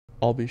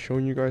I'll be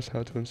showing you guys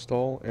how to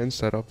install and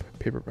set up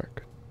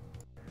Paperback.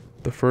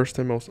 The first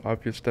and most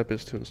obvious step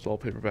is to install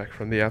Paperback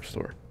from the App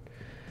Store.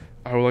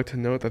 I would like to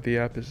note that the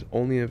app is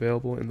only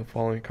available in the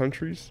following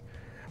countries.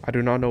 I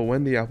do not know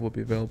when the app will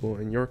be available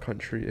in your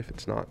country if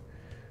it's not,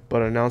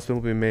 but an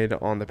announcement will be made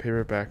on the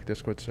Paperback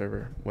Discord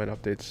server when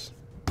updates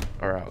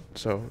are out,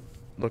 so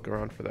look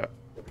around for that.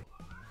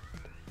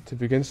 To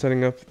begin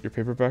setting up your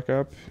Paperback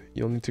app,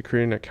 you'll need to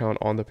create an account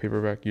on the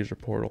Paperback user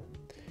portal.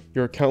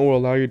 Your account will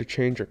allow you to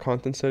change your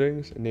content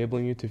settings,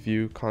 enabling you to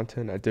view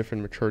content at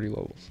different maturity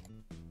levels.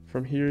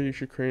 From here, you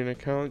should create an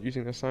account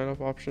using the sign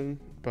up option,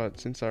 but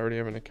since I already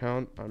have an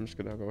account, I'm just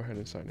gonna go ahead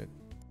and sign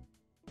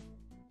in.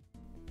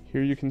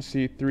 Here you can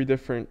see 3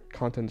 different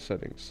content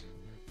settings.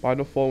 By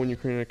default, when you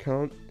create an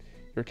account,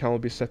 your account will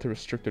be set to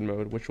restricted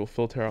mode, which will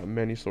filter out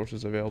many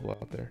sources available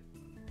out there.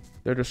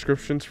 There are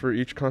descriptions for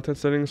each content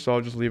setting, so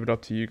I'll just leave it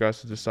up to you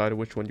guys to decide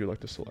which one you'd like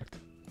to select.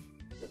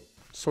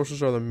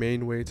 Sources are the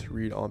main way to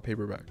read on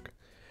Paperback.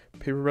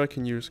 Paperback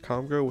can use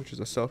Comgo, which is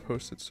a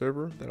self-hosted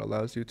server that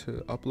allows you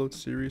to upload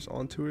series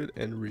onto it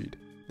and read.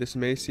 This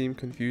may seem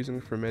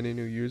confusing for many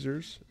new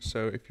users,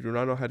 so if you do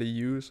not know how to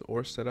use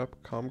or set up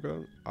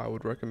Comgo, I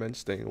would recommend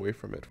staying away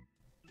from it.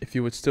 If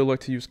you would still like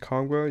to use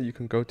Comgo, you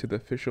can go to the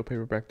official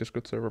Paperback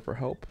Discord server for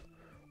help,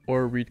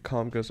 or read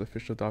Comgo's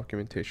official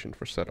documentation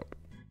for setup.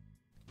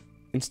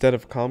 Instead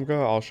of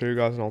Comgo, I'll show you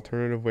guys an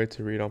alternative way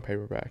to read on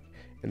Paperback,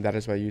 and that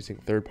is by using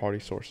third-party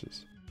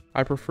sources.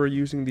 I prefer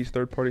using these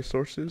third-party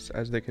sources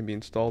as they can be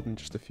installed in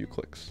just a few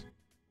clicks.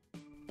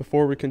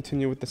 Before we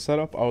continue with the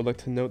setup, I would like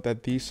to note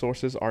that these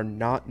sources are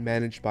not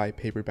managed by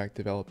Paperback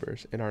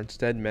developers and are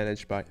instead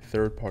managed by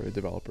third-party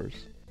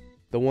developers.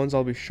 The ones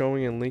I'll be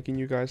showing and linking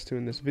you guys to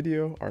in this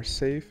video are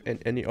safe,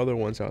 and any other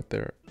ones out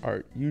there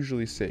are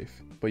usually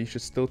safe, but you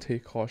should still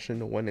take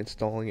caution when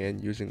installing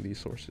and using these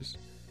sources.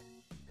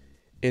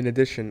 In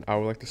addition, I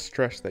would like to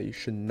stress that you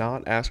should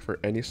not ask for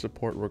any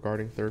support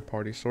regarding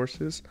third-party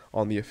sources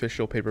on the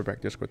official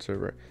Paperback Discord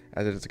server,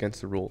 as it is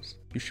against the rules.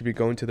 You should be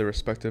going to the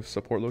respective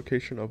support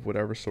location of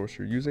whatever source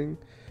you're using,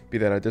 be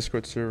that a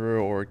Discord server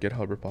or a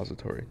GitHub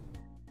repository.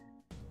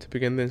 To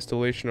begin the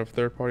installation of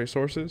third-party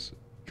sources,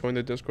 join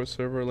the Discord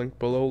server linked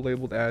below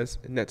labeled as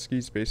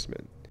Netski's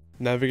Basement.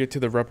 Navigate to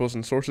the Repos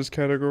and Sources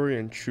category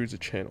and choose a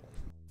channel.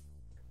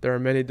 There are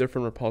many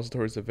different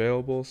repositories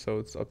available, so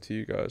it's up to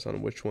you guys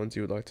on which ones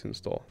you would like to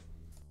install.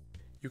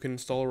 You can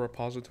install a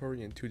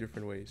repository in 2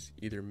 different ways,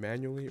 either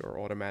manually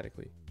or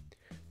automatically.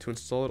 To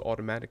install it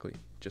automatically,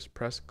 just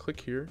press click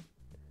here,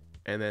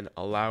 and then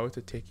allow it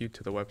to take you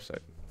to the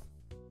website.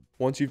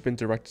 Once you've been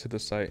directed to the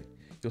site,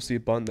 you'll see a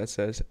button that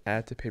says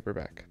Add to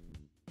Paperback.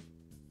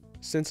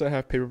 Since I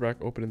have Paperback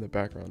open in the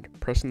background,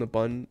 pressing the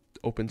button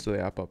opens the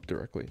app up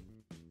directly.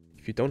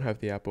 If you don't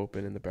have the app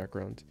open in the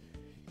background,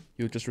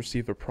 you'll just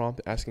receive a prompt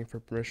asking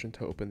for permission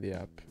to open the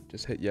app.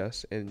 Just hit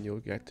yes and you'll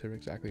get to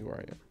exactly where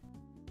I am.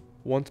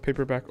 Once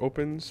Paperback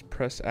opens,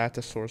 press Add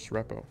to Source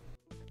Repo.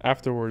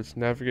 Afterwards,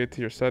 navigate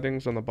to your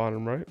settings on the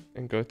bottom right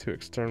and go to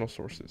External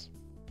Sources.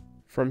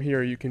 From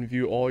here, you can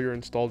view all your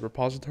installed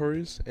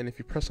repositories, and if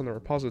you press on the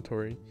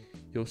repository,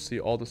 you'll see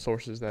all the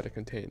sources that it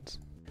contains.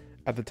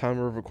 At the time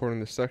of recording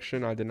this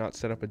section, I did not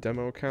set up a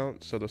demo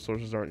account, so the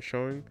sources aren't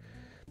showing,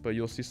 but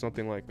you'll see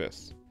something like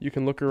this. You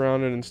can look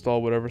around and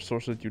install whatever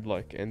sources you'd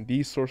like, and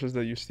these sources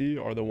that you see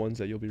are the ones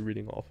that you'll be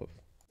reading off of.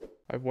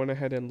 I've went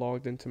ahead and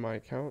logged into my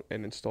account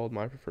and installed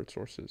my preferred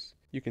sources.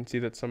 You can see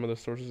that some of the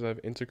sources I've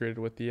integrated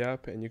with the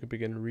app, and you can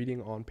begin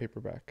reading on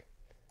Paperback.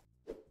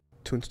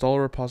 To install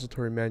a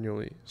repository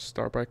manually,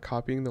 start by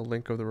copying the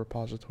link of the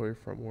repository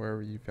from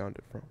wherever you found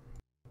it from.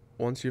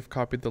 Once you've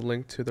copied the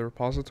link to the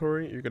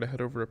repository, you're going to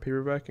head over to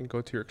Paperback and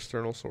go to your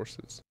external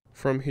sources.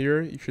 From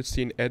here, you should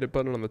see an edit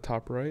button on the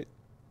top right.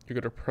 You're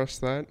going to press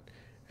that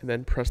and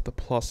then press the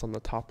plus on the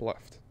top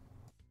left.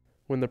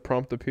 When the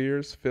prompt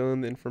appears, fill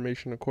in the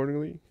information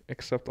accordingly,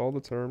 accept all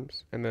the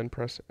terms, and then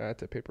press Add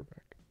to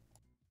Paperback.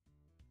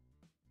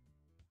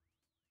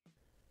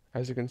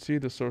 As you can see,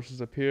 the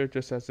sources appear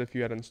just as if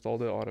you had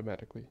installed it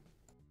automatically.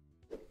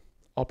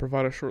 I'll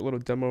provide a short little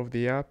demo of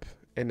the app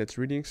and its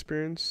reading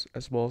experience,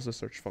 as well as the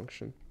search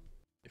function.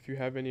 If you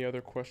have any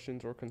other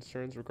questions or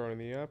concerns regarding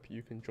the app,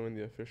 you can join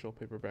the official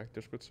Paperback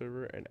Discord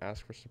server and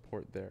ask for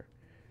support there.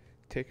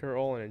 Take care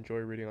all and enjoy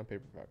reading on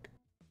Paperback.